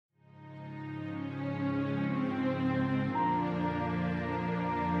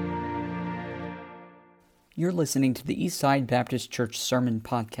You're listening to the Eastside Baptist Church Sermon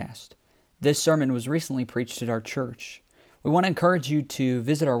Podcast. This sermon was recently preached at our church. We want to encourage you to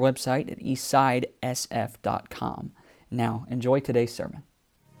visit our website at eastsidesf.com. Now, enjoy today's sermon.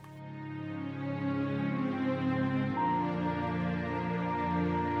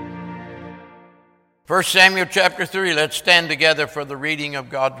 First Samuel chapter 3, let's stand together for the reading of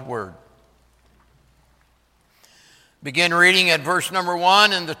God's Word. Begin reading at verse number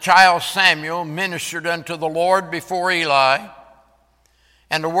 1. And the child Samuel ministered unto the Lord before Eli.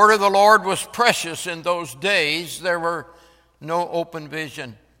 And the word of the Lord was precious in those days. There were no open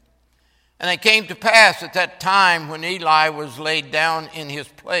vision. And it came to pass at that time when Eli was laid down in his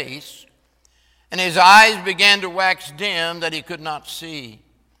place, and his eyes began to wax dim that he could not see.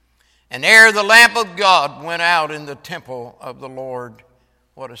 And ere the lamp of God went out in the temple of the Lord.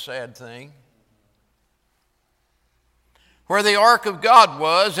 What a sad thing. Where the ark of God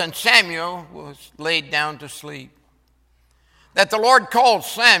was, and Samuel was laid down to sleep. That the Lord called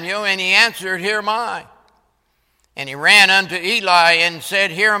Samuel, and he answered, Here am I. And he ran unto Eli and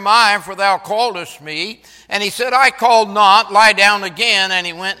said, Here am I, for thou calledest me. And he said, I called not, lie down again. And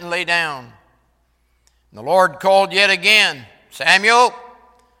he went and lay down. And the Lord called yet again, Samuel.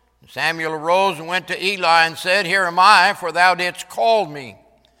 And Samuel arose and went to Eli and said, Here am I, for thou didst call me.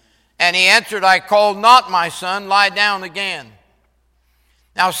 And he answered, I called not, my son, lie down again.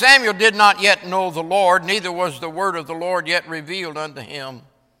 Now Samuel did not yet know the Lord, neither was the word of the Lord yet revealed unto him.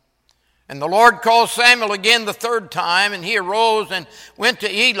 And the Lord called Samuel again the third time, and he arose and went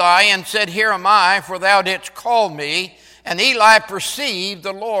to Eli and said, Here am I, for thou didst call me. And Eli perceived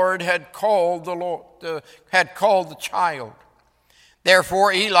the Lord had called the child.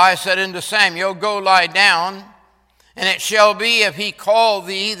 Therefore Eli said unto Samuel, Go lie down. And it shall be, if he call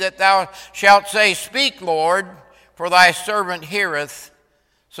thee, that thou shalt say, Speak, Lord, for thy servant heareth.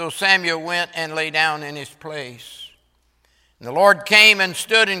 So Samuel went and lay down in his place. And the Lord came and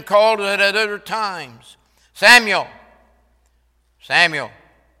stood and called at other times, Samuel, Samuel.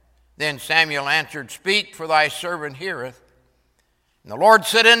 Then Samuel answered, Speak, for thy servant heareth. And the Lord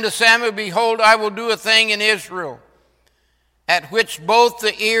said unto Samuel, Behold, I will do a thing in Israel, at which both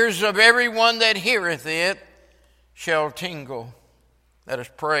the ears of every one that heareth it shall tingle. Let us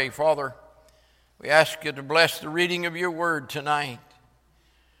pray. Father, we ask you to bless the reading of your word tonight.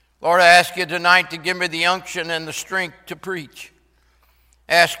 Lord, I ask you tonight to give me the unction and the strength to preach.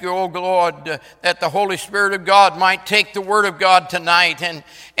 I ask you, oh Lord, that the Holy Spirit of God might take the word of God tonight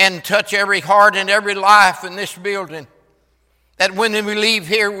and touch every heart and every life in this building. That when we leave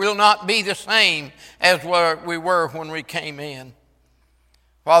here, we'll not be the same as we were when we came in.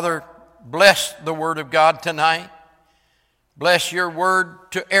 Father, bless the word of God tonight. Bless your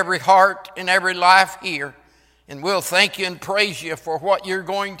word to every heart and every life here. And we'll thank you and praise you for what you're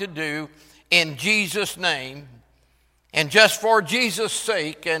going to do in Jesus' name. And just for Jesus'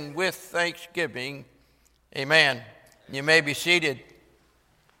 sake and with thanksgiving, amen. You may be seated.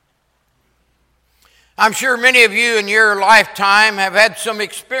 I'm sure many of you in your lifetime have had some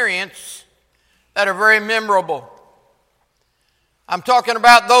experience that are very memorable. I'm talking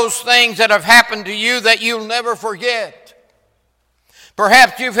about those things that have happened to you that you'll never forget.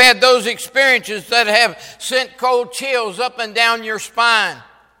 Perhaps you've had those experiences that have sent cold chills up and down your spine.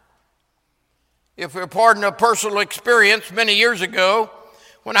 If you'll pardon a personal experience, many years ago,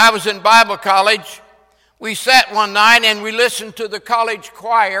 when I was in Bible college, we sat one night and we listened to the college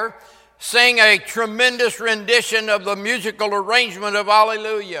choir sing a tremendous rendition of the musical arrangement of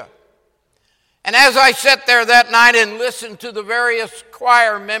Hallelujah. And as I sat there that night and listened to the various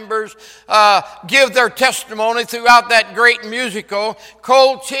choir members give their testimony throughout that great musical,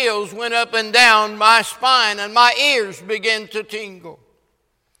 cold chills went up and down my spine and my ears began to tingle.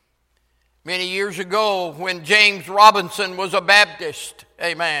 Many years ago when James Robinson was a Baptist,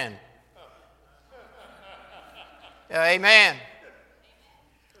 amen. Amen.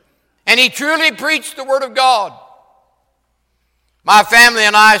 And he truly preached the Word of God. My family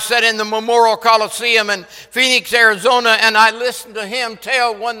and I sat in the Memorial Coliseum in Phoenix, Arizona, and I listened to him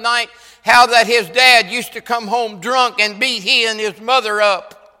tell one night how that his dad used to come home drunk and beat he and his mother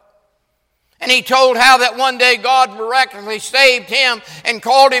up. And he told how that one day God miraculously saved him and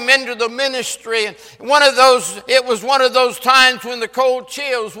called him into the ministry. And it was one of those times when the cold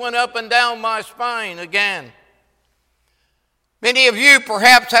chills went up and down my spine again. Many of you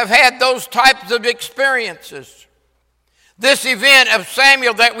perhaps have had those types of experiences. This event of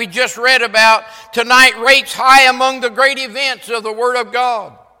Samuel that we just read about tonight rates high among the great events of the Word of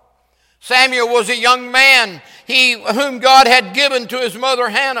God. Samuel was a young man, whom God had given to his mother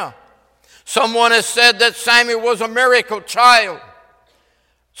Hannah. Someone has said that Samuel was a miracle child.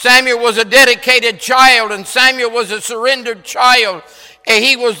 Samuel was a dedicated child, and Samuel was a surrendered child. And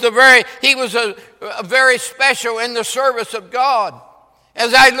he was a very special in the service of God.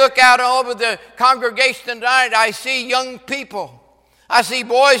 As I look out over the congregation tonight, I see young people. I see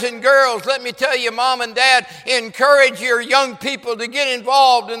boys and girls. Let me tell you, Mom and Dad, encourage your young people to get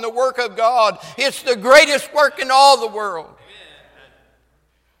involved in the work of God. It's the greatest work in all the world.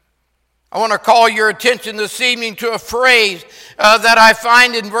 I want to call your attention this evening to a phrase that I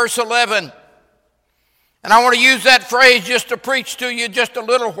find in verse 11. And I want to use that phrase just to preach to you just a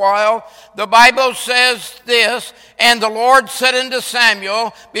little while. The Bible says this, "And the Lord said unto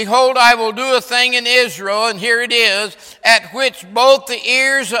Samuel, Behold, I will do a thing in Israel," and here it is, "at which both the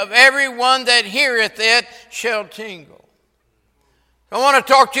ears of every one that heareth it shall tingle." I want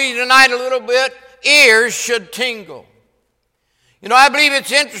to talk to you tonight a little bit. Ears should tingle. You know, I believe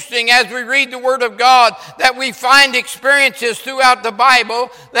it's interesting as we read the Word of God that we find experiences throughout the Bible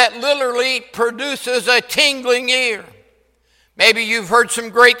that literally produces a tingling ear. Maybe you've heard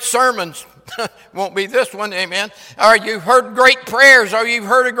some great sermons. Won't be this one, amen. Or you've heard great prayers, or you've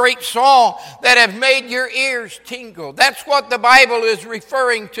heard a great song that have made your ears tingle. That's what the Bible is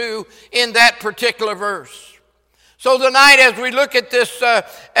referring to in that particular verse. So tonight, as we look at this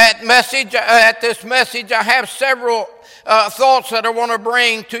message, I have several thoughts that I want to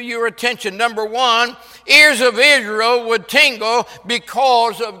bring to your attention. Number one, ears of Israel would tingle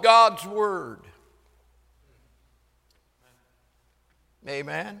because of God's word.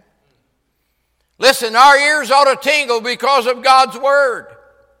 Amen. Listen, our ears ought to tingle because of God's word.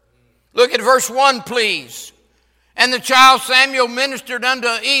 Look at verse 1, please. "And the child Samuel ministered unto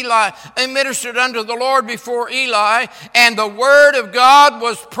Eli, and ministered unto the Lord before Eli, and the word of God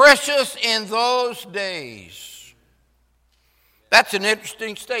was precious in those days." That's an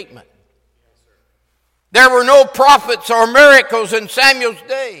interesting statement. There were no prophets or miracles in Samuel's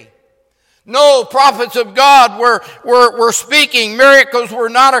day. No prophets of God were speaking. Miracles were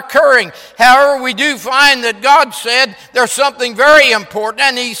not occurring. However, we do find that God said there's something very important,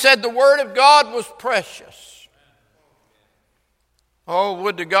 and he said the word of God was precious. Oh,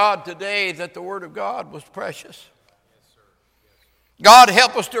 would to God today that the word of God was precious. God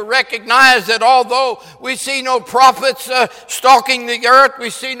help us to recognize that although we see no prophets stalking the earth,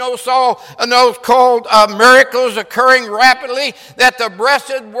 we see no called miracles occurring rapidly, that the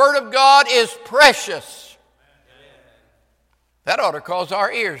blessed word of God is precious. That ought to cause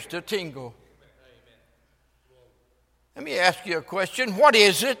our ears to tingle. Let me ask you a question. What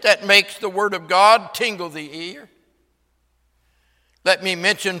is it that makes the word of God tingle the ear? Let me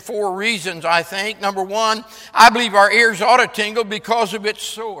mention 4 reasons, I think. Number 1, I believe our ears ought to tingle because of its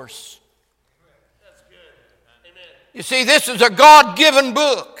source. That's good. Amen. You see, this is a God-given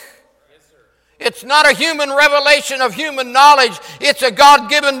book. Yes, sir. It's not a human revelation of human knowledge. It's a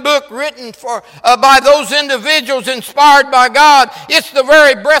God-given book written by those individuals inspired by God. It's the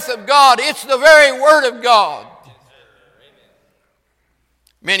very breath of God. It's the very word of God.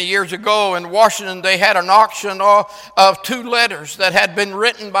 Many years ago in Washington, they had an auction of 2 letters that had been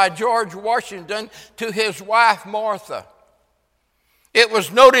written by George Washington to his wife, Martha. It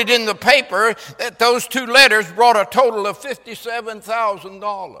was noted in the paper that those 2 letters brought a total of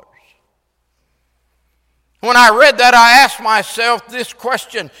 $57,000. When I read that, I asked myself this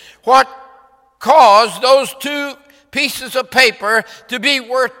question: what caused those 2 pieces of paper to be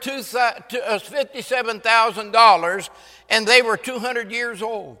worth $57,000, and they were 200 years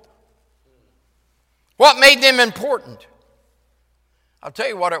old? What made them important? I'll tell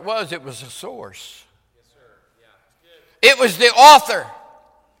you what it was. It was a source. Yes, sir. Yeah, it was the author.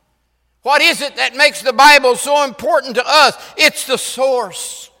 What is it that makes the Bible so important to us? It's the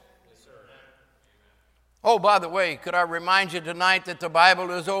source. Yes, sir. Oh, by the way, could I remind you tonight that the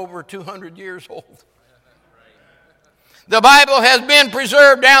Bible is over 200 years old? The Bible has been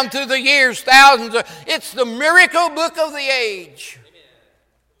preserved down through the years, thousands of. It's the miracle book of the age.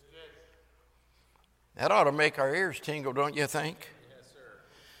 That ought to make our ears tingle, don't you think? Yes, sir.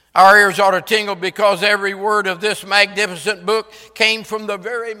 Our ears ought to tingle because every word of this magnificent book came from the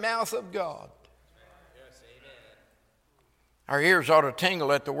very mouth of God. Yes, amen. Our ears ought to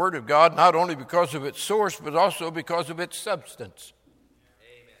tingle at the word of God, not only because of its source, but also because of its substance.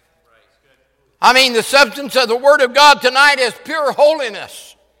 I mean, the substance of the Word of God tonight is pure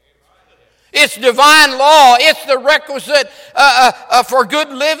holiness. It's divine law. It's the requisite for good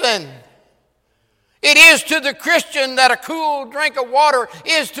living. It is to the Christian that a cool drink of water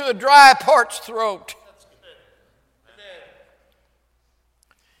is to a dry, parched throat.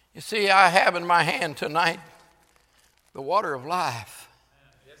 You see, I have in my hand tonight the water of life.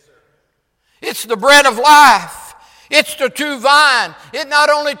 It's the bread of life. It's the true vine. It not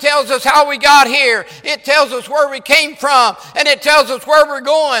only tells us how we got here, it tells us where we came from, and it tells us where we're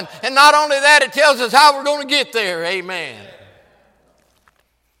going. And not only that, it tells us how we're going to get there. Amen.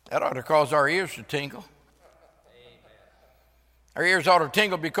 That ought to cause our ears to tingle. Our ears ought to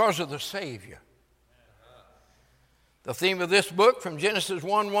tingle because of the Savior. The theme of this book, from Genesis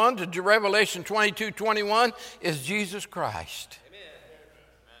 1:1 to Revelation 22:21, is Jesus Christ.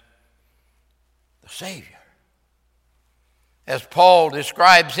 The Savior. As Paul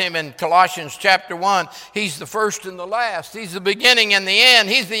describes him in Colossians chapter 1, he's the first and the last. He's the beginning and the end.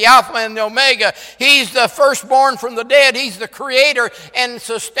 He's the Alpha and the Omega. He's the firstborn from the dead. He's the creator and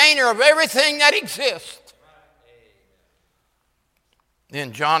sustainer of everything that exists.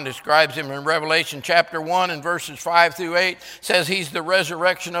 Then John describes him in Revelation chapter 1 and verses 5 through 8, says he's the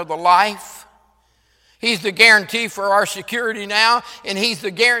resurrection of the life. He's the guarantee for our security now, and he's the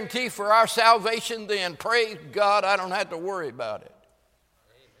guarantee for our salvation then. Praise God, I don't have to worry about it.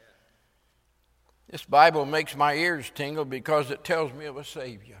 Amen. This Bible makes my ears tingle because it tells me of a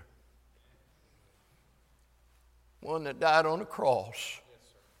Savior. One that died on a cross. Yes,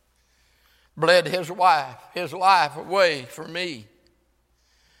 bled his life away for me.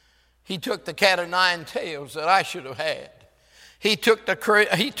 He took the cat of nine tails that I should have had. He took the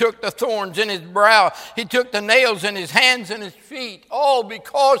thorns in his brow. He took the nails in his hands and his feet, all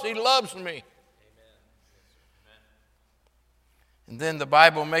because he loves me. Amen. And then the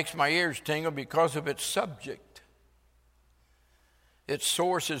Bible makes my ears tingle because of its subject. Its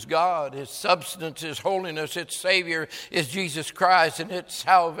source is God. Its substance is holiness. Its Savior is Jesus Christ. And its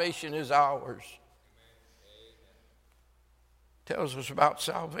salvation is ours. It tells us about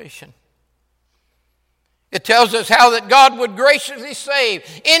salvation. It tells us how that God would graciously save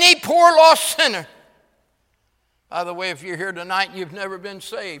any poor lost sinner. By the way, if you're here tonight and you've never been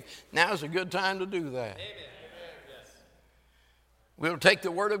saved, now's a good time to do that. Amen. Yes. We'll take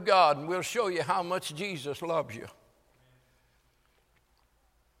the Word of God and we'll show you how much Jesus loves you.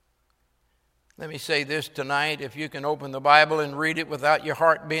 Let me say this tonight. If you can open the Bible and read it without your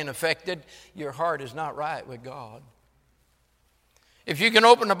heart being affected, your heart is not right with God. If you can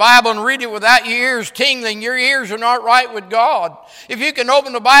open the Bible and read it without your ears tingling, your ears are not right with God. If you can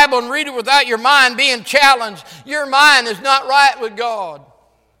open the Bible and read it without your mind being challenged, your mind is not right with God.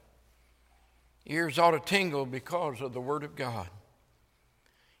 Ears ought to tingle because of the Word of God.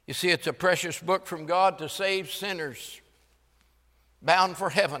 You see, it's a precious book from God to save sinners bound for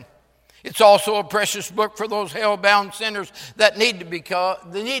heaven. It's also a precious book for those hell-bound sinners that need to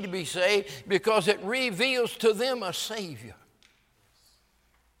be saved because it reveals to them a Savior.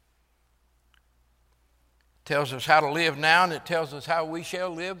 It tells us how to live now, and it tells us how we shall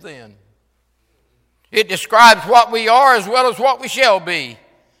live then. It describes what we are as well as what we shall be.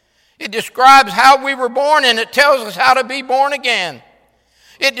 It describes how we were born, and it tells us how to be born again.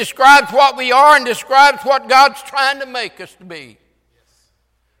 It describes what we are and describes what God's trying to make us to be.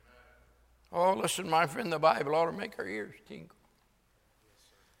 Oh, listen, my friend, the Bible ought to make our ears tingle.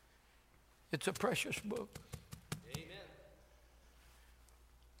 It's a precious book.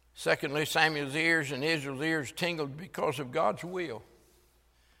 Secondly, Samuel's ears and Israel's ears tingled because of God's will.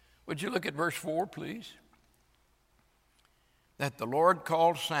 Would you look at verse 4, please? That the Lord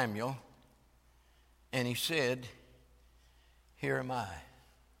called Samuel, and he said, "Here am I."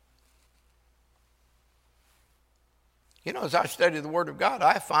 You know, as I study the Word of God,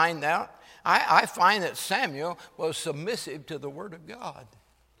 I find that Samuel was submissive to the Word of God.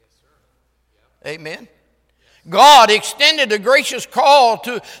 Yes, sir. Yep. Amen. God extended a gracious call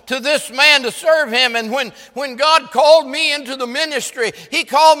to this man to serve him. And when God called me into the ministry, he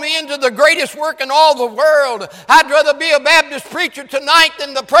called me into the greatest work in all the world. I'd rather be a Baptist preacher tonight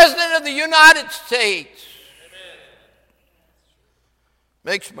than the President of the United States. Amen.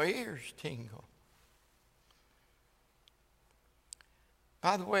 Makes my ears tingle.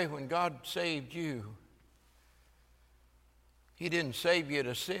 By the way, when God saved you, he didn't save you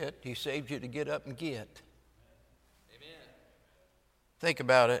to sit. He saved you to get up and get. Think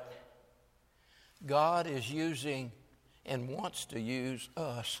about it. God is using and wants to use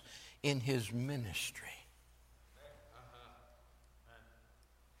us in his ministry.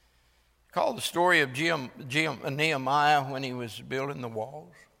 Call the story of Nehemiah when he was building the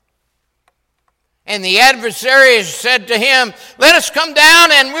walls. And the adversaries said to him, "Let us come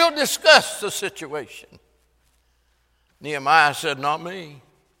down and we'll discuss the situation." Nehemiah said, "Not me.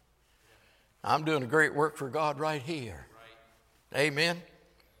 I'm doing a great work for God right here." Amen.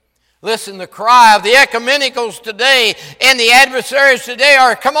 Listen, the cry of the ecumenicals today and the adversaries today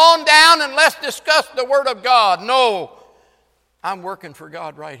are, "Come on down and let's discuss the Word of God." No, I'm working for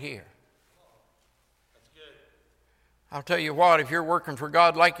God right here. That's good. I'll tell you what, if you're working for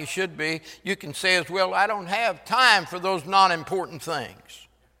God like you should be, you can say as well, I don't have time for those non-important things.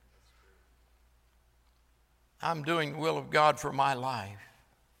 I'm doing the will of God for my life.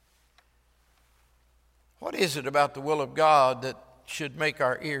 What is it about the will of God that should make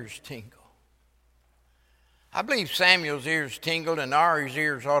our ears tingle? I believe Samuel's ears tingled and our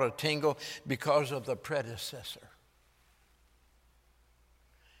ears ought to tingle because of the predecessor.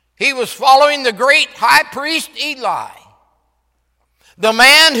 He was following the great high priest Eli, the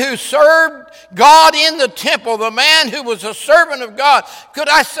man who served God in the temple, the man who was a servant of God. Could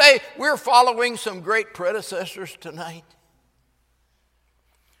I say we're following some great predecessors tonight?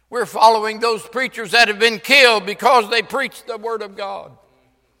 We're following those preachers that have been killed because they preached the Word of God.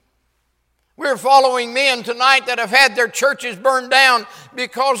 We're following men tonight that have had their churches burned down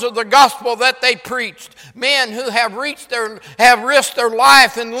because of the gospel that they preached. Men who have risked their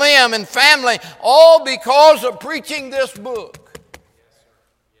life and limb and family, all because of preaching this book.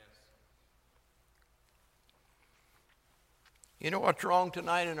 You know what's wrong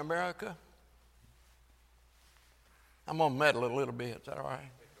tonight in America? I'm going to meddle a little bit. Is that all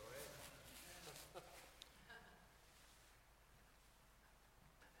right?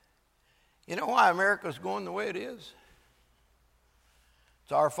 You know why America's going the way it is?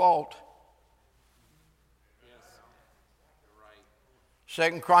 It's our fault. Yes. You're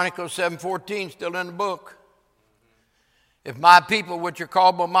right. 2 Chronicles 7:14, still in the book. If my people, which are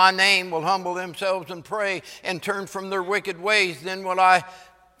called by my name, will humble themselves and pray and turn from their wicked ways, then will I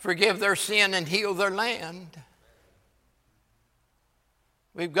forgive their sin and heal their land.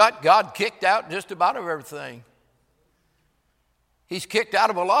 We've got God kicked out just about of everything. He's kicked out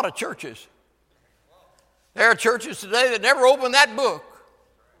of a lot of churches. There are churches today that never open that book.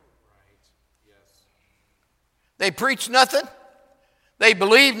 They preach nothing. They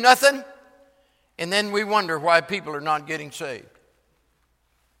believe nothing. And then we wonder why people are not getting saved.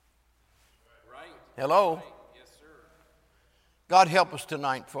 Right. Hello? Right. Yes, sir. God help us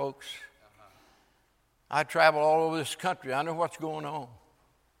tonight, folks. I travel all over this country. I know what's going on.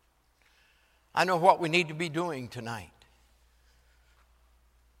 I know what we need to be doing tonight.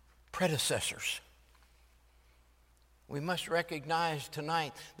 Predecessors. We must recognize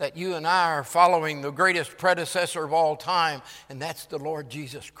tonight that you and I are following the greatest predecessor of all time, and that's the Lord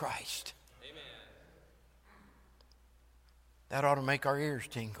Jesus Christ. Amen. That ought to make our ears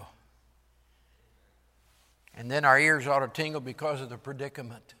tingle. And then our ears ought to tingle because of the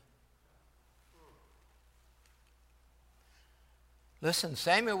predicament. Listen,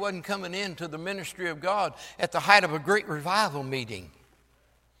 Samuel wasn't coming into the ministry of God at the height of a great revival meeting.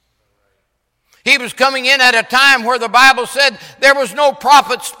 He was coming in at a time where the Bible said there was no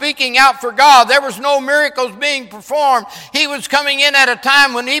prophet speaking out for God. There was no miracles being performed. He was coming in at a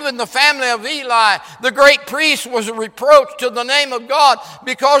time when even the family of Eli, the great priest, was a reproach to the name of God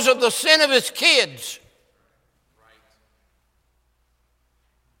because of the sin of his kids.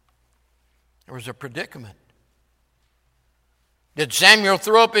 There was a predicament. Did Samuel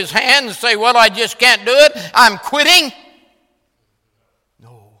throw up his hand and say, well, I just can't do it, I'm quitting?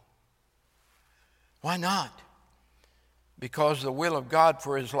 Why not? Because the will of God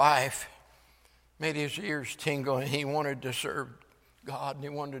for his life made his ears tingle, and he wanted to serve God, and he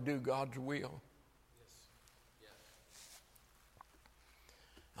wanted to do God's will.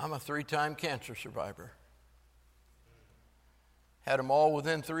 I'm a 3-time cancer survivor. Had them all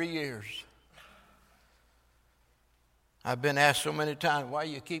within 3 years. I've been asked so many times, why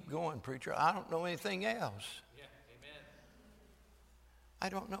you keep going, preacher? I don't know anything else. Yeah, amen. I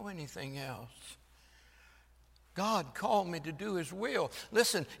don't know anything else. God called me to do his will.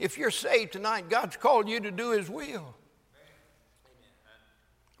 Listen, if you're saved tonight, God's called you to do his will. Amen.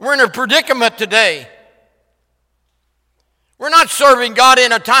 We're in a predicament today. We're not serving God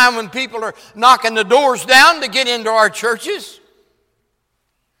in a time when people are knocking the doors down to get into our churches.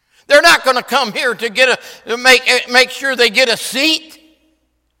 They're not going to come here to make sure they get a seat.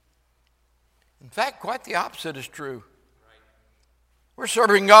 In fact, quite the opposite is true. We're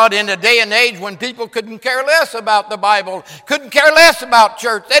serving God in a day and age when people couldn't care less about the Bible, couldn't care less about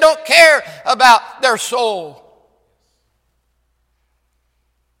church. They don't care about their soul.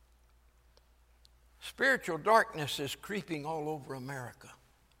 Spiritual darkness is creeping all over America.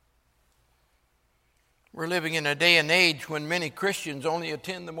 We're living in a day and age when many Christians only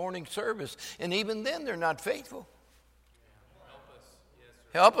attend the morning service, and even then they're not faithful. Help us. Yes,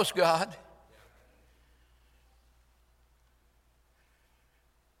 sir. Help us, God.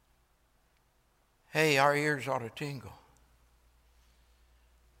 Hey, our ears ought to tingle.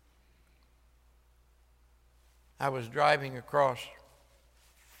 I was driving across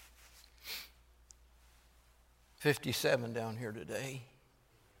 57 down here today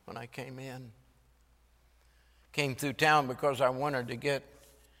when I came in. Came through town because I wanted to get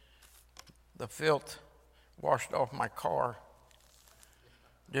the filth washed off my car.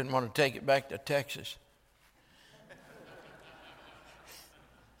 Didn't want to take it back to Texas.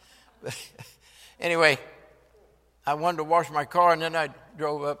 But anyway, I wanted to wash my car, and then I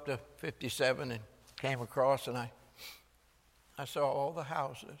drove up to 57 and came across, and I saw all the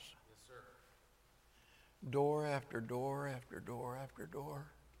houses. Yes, sir. Door after door after door after door.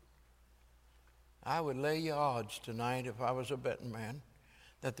 I would lay you odds tonight, if I was a betting man,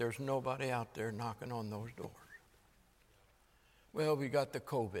 that there's nobody out there knocking on those doors. Well, we got the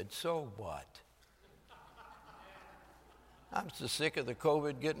COVID, so what? I'm so sick of the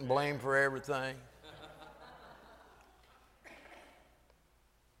COVID getting blamed for everything.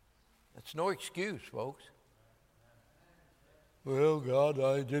 That's no excuse, folks. Well, God,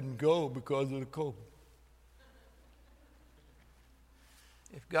 I didn't go because of the COVID.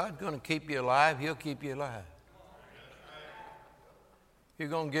 If God's going to keep you alive, He'll keep you alive. You're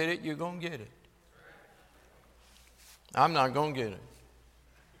going to get it, you're going to get it. I'm not going to get it.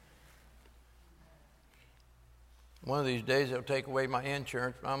 One of these days they'll take away my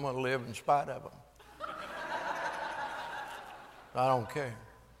insurance, but I'm going to live in spite of them. I don't care.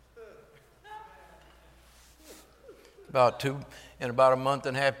 In about a month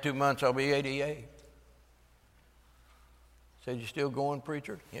and a half, 2 months, I'll be 88. Said, you still going,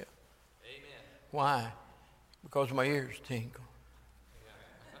 preacher? Yeah. Amen. Why? Because my ears tingle.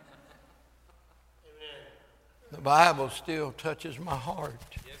 The Bible still touches my heart.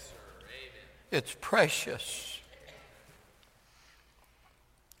 Yes, sir. Amen. It's precious.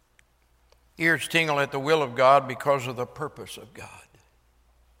 Ears tingle at the will of God because of the purpose of God.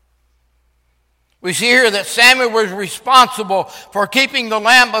 We see here that Samuel was responsible for keeping the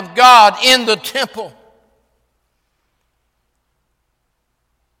lamp of God in the temple.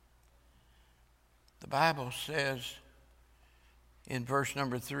 The Bible says in verse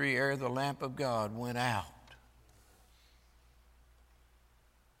number 3, ere the lamp of God went out.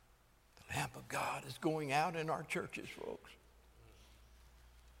 The lamp of God is going out in our churches, folks.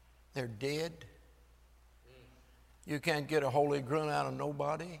 They're dead. You can't get a holy grunt out of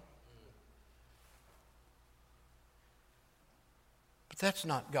nobody. But that's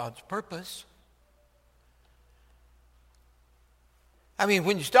not God's purpose. I mean,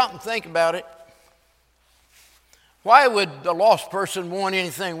 when you stop and think about it, why would the lost person want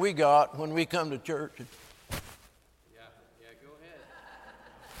anything we got when we come to church? Yeah, go ahead.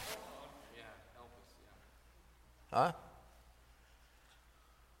 Yeah, help us, Huh?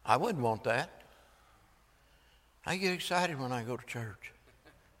 I wouldn't want that. I get excited when I go to church.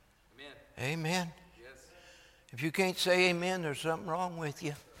 Amen. Amen. Yes. If you can't say amen, there's something wrong with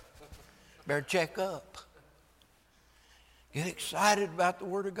you. Better check up. Get excited about the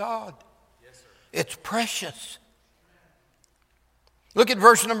Word of God. Yes, sir. It's precious. Look at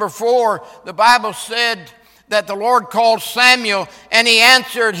verse number 4. The Bible said that the Lord called Samuel, and he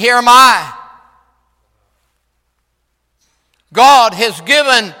answered, here am I. God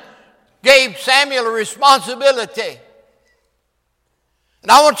gave Samuel a responsibility.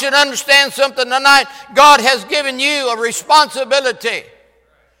 And I want you to understand something tonight. God has given you a responsibility.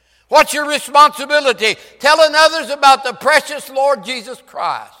 What's your responsibility? Telling others about the precious Lord Jesus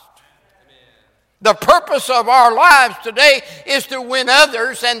Christ. The purpose of our lives today is to win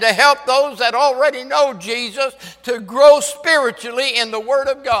others and to help those that already know Jesus to grow spiritually in the Word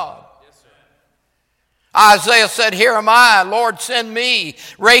of God. Isaiah said, here am I, Lord, send me.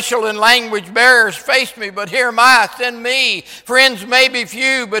 Racial and language barriers face me, but here am I, send me. Friends may be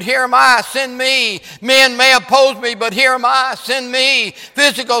few, but here am I, send me. Men may oppose me, but here am I, send me.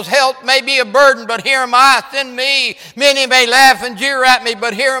 Physical health may be a burden, but here am I, send me. Many may laugh and jeer at me,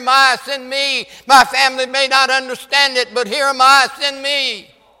 but here am I, send me. My family may not understand it, but here am I, send me.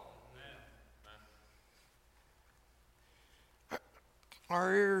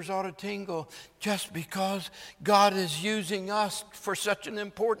 Our ears ought to tingle just because God is using us for such an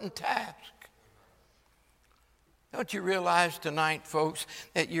important task. Don't you realize tonight, folks,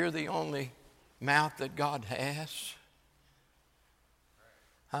 that you're the only mouth that God has?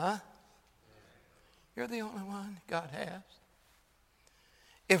 Huh? You're the only one God has.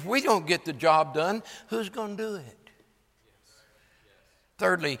 If we don't get the job done, who's going to do it?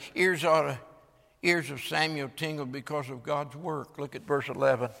 Thirdly, ears of Samuel tingled because of God's work. Look at verse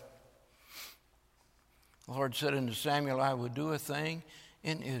 11. The Lord said unto Samuel, I will do a thing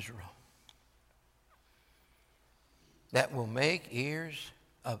in Israel that will make ears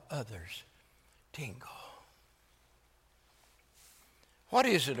of others tingle. What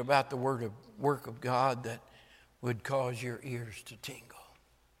is it about the work of God that would cause your ears to tingle.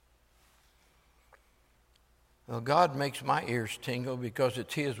 Well, God makes my ears tingle because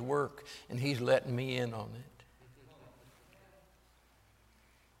it's His work and He's letting me in on it.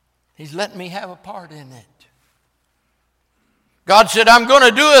 He's letting me have a part in it. God said, I'm going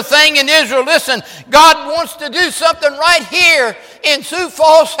to do a thing in Israel. Listen, God wants to do something right here in Sioux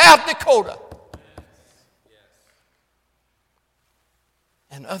Falls, South Dakota.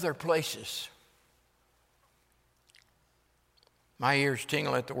 And other places. My ears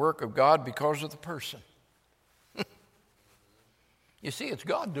tingle at the work of God because of the person. You see, it's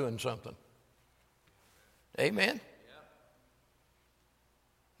God doing something. Amen.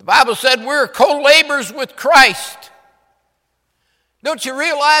 The Bible said we're co-laborers with Christ. Don't you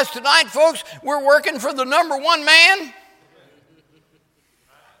realize tonight, folks, we're working for the number one man?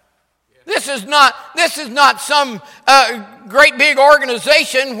 This is not some great big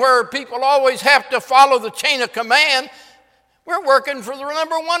organization where people always have to follow the chain of command. We're working for the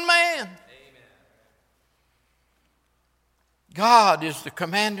number one man. God is the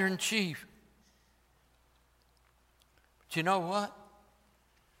commander-in-chief. But you know what?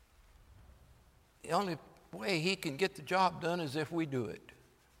 The only way He can get the job done is if we do it.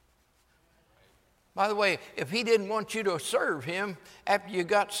 By the way, if He didn't want you to serve Him after you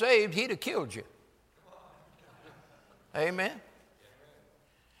got saved, He'd have killed you. Amen?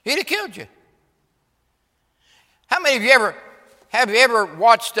 He'd have killed you. How many of you have you ever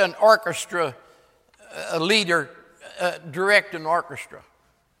watched an orchestra, a leader direct an orchestra?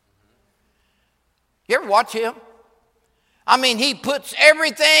 You ever watch him? I mean, he puts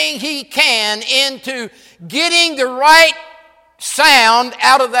everything he can into getting the right sound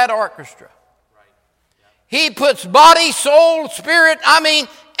out of that orchestra. He puts body, soul, spirit,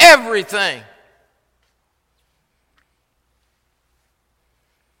 everything.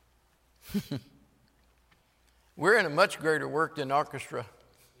 We're in a much greater work than orchestra.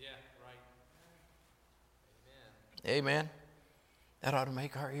 Yeah, right. Amen. That ought to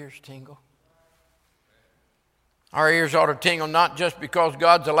make our ears tingle. Our ears ought to tingle not just because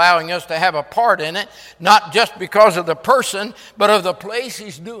God's allowing us to have a part in it, not just because of the person, but of the place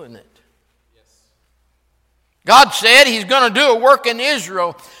He's doing it. God said He's going to do a work in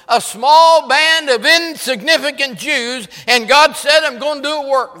Israel, a small band of insignificant Jews, and God said, I'm going to do a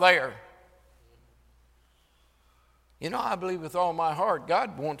work there. You know, I believe with all my heart,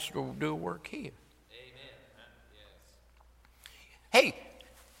 God wants to do a work here. Amen. Yes. Hey,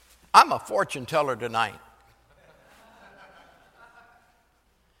 I'm a fortune teller tonight.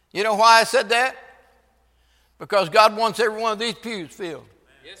 You know why I said that? Because God wants every one of these pews filled.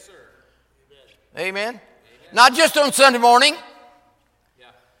 Yes, sir. Amen? Amen. Not just on Sunday morning. Yeah.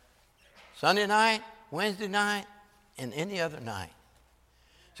 Sunday night, Wednesday night, and any other night.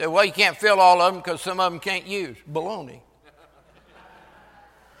 Say, well, you can't fill all of them because some of them can't use. Baloney.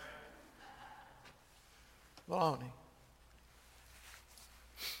 Baloney.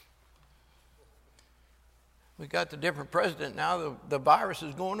 We got the different president now. The virus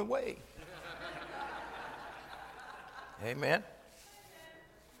is going away. Amen.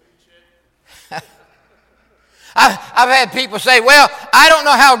 I've had people say, well, I don't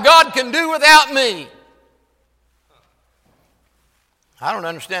know how God can do without me. I don't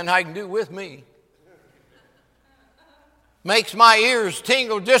understand how He can do with me. Makes my ears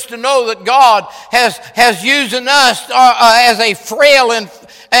tingle just to know that God has using us as a frail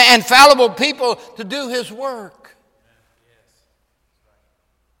and fallible people to do His work.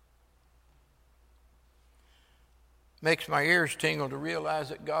 Makes my ears tingle to realize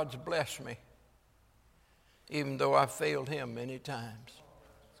that God's blessed me, even though I've failed Him many times.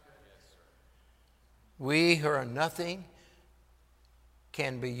 We who are nothing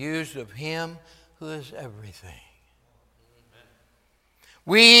can be used of Him who is everything.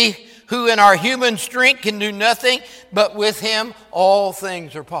 We who in our human strength can do nothing, but with Him all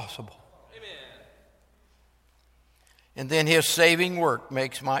things are possible. Amen. And then His saving work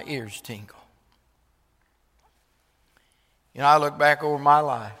makes my ears tingle. You know, I look back over my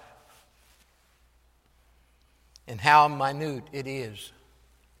life and how minute it is.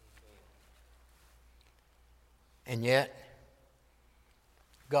 And yet,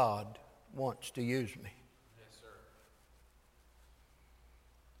 God wants to use me. Yes, sir.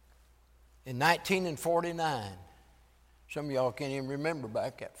 In 1949, some of y'all can't even remember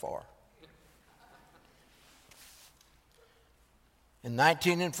back that far. In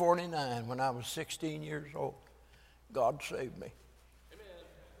 1949, when I was 16 years old, God saved me. Amen.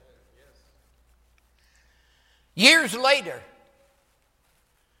 Yes. Years later,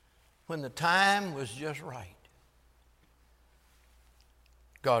 when the time was just right,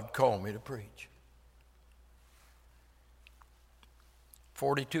 God called me to preach.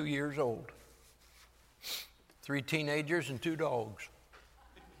 42 years old. 3 teenagers and 2 dogs.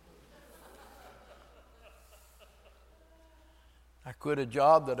 I quit a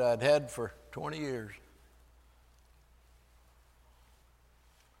job that I'd had for 20 years.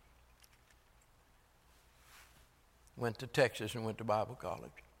 Went to Texas and went to Bible college.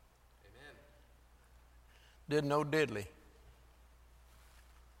 Amen. Didn't know diddly.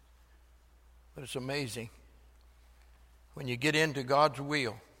 But it's amazing when you get into God's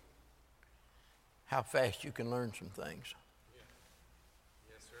will how fast you can learn some things. Yeah.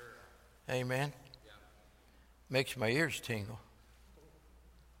 Yes, sir. Amen. Yeah. Makes my ears tingle.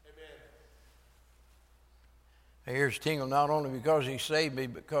 Amen. My ears tingle not only because He saved me,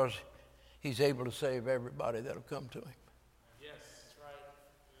 but because He's able to save everybody that'll come to Him. Yes, that's right.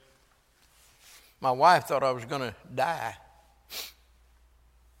 My wife thought I was going to die.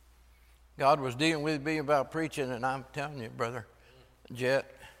 God was dealing with me about preaching, and I'm telling you, Brother Jet,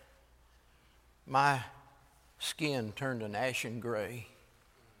 my skin turned an ashen gray.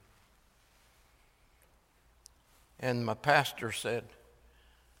 And my pastor said,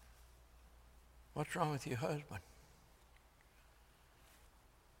 "What's wrong with your husband?"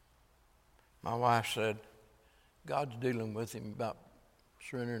 My wife said, "God's dealing with him about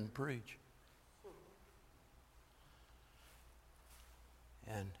surrendering to preach.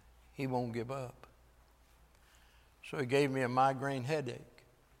 And he won't give up." So he gave me a migraine headache.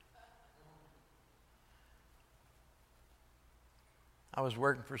 I was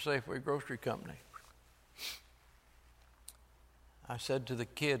working for Safeway Grocery Company. I said to the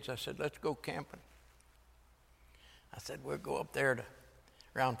kids, I said, "Let's go camping." I said, "We'll go up there to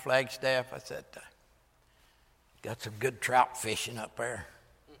around Flagstaff." I said, "Got some good trout fishing up there."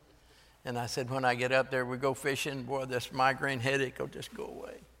 And I said, when I get up there, we go fishing. Boy, this migraine headache will just go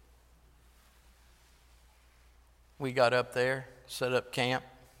away. We got up there, set up camp.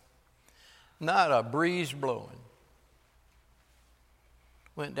 Not a breeze blowing.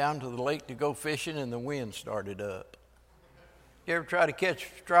 Went down to the lake to go fishing, and the wind started up. You ever try to catch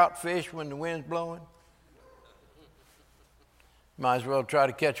trout fish when the wind's blowing? Might as well try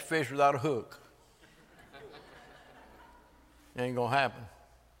to catch a fish without a hook. It ain't going to happen.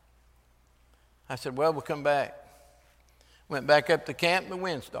 I said, "Well, we'll come back." Went back up to camp, and the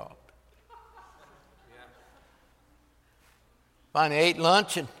wind stopped. Yeah. Finally ate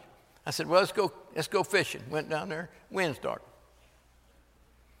lunch, and I said, "Well, let's go fishing." Went down there, wind started.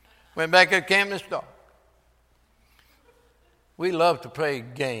 Went back up to camp, and it stopped. We love to play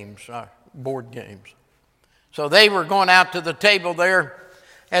games, board games. So they were going out to the table there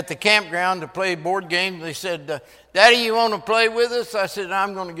at the campground to play board games. They said, "Daddy, you want to play with us?" I said,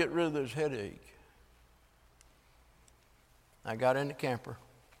 "I'm going to get rid of this headache." I got in the camper.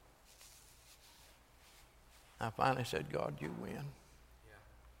 I finally said, "God, you win. Yeah.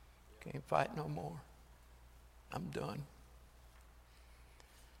 Can't fight no more. I'm done."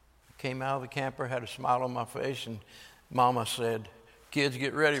 I came out of the camper, had a smile on my face, and Mama said, "Kids,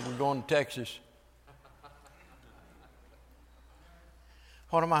 get ready. We're going to Texas."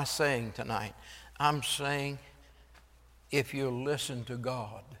 What am I saying tonight? I'm saying if you'll listen to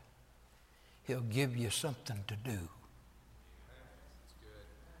God, He'll give you something to do. That's good.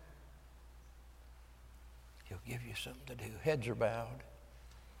 He'll give you something to do. Heads are bowed.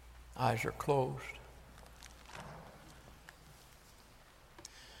 Eyes are closed.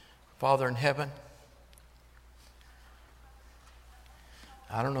 Father in heaven,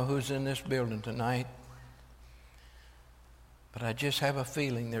 I don't know who's in this building tonight, but I just have a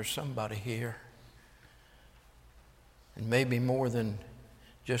feeling there's somebody here, and maybe more than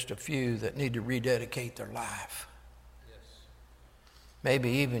just a few, that need to rededicate their life. Yes. Maybe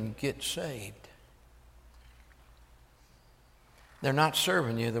even get saved. They're not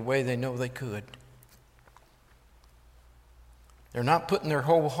serving you the way they know they could. They're not putting their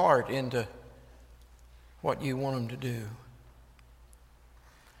whole heart into what you want them to do.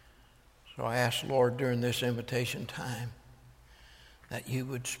 So I ask, Lord, during this invitation time, that you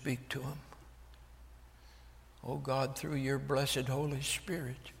would speak to them. Oh God, through your blessed Holy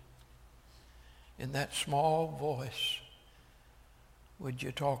Spirit, in that small voice, would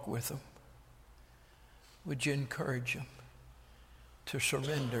you talk with them? Would you encourage them to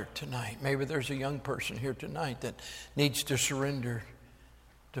surrender tonight? Maybe there's a young person here tonight that needs to surrender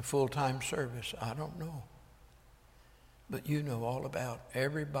to full-time service. I don't know. But you know all about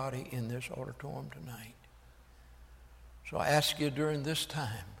everybody in this auditorium tonight. So I ask you during this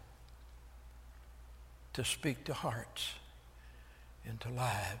time to speak to hearts and to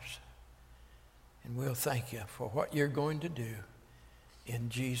lives. And we'll thank you for what you're going to do. In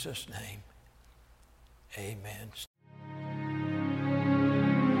Jesus' name, amen.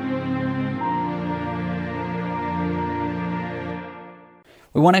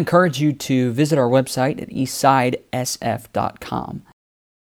 We want to encourage you to visit our website at eastsidesf.com.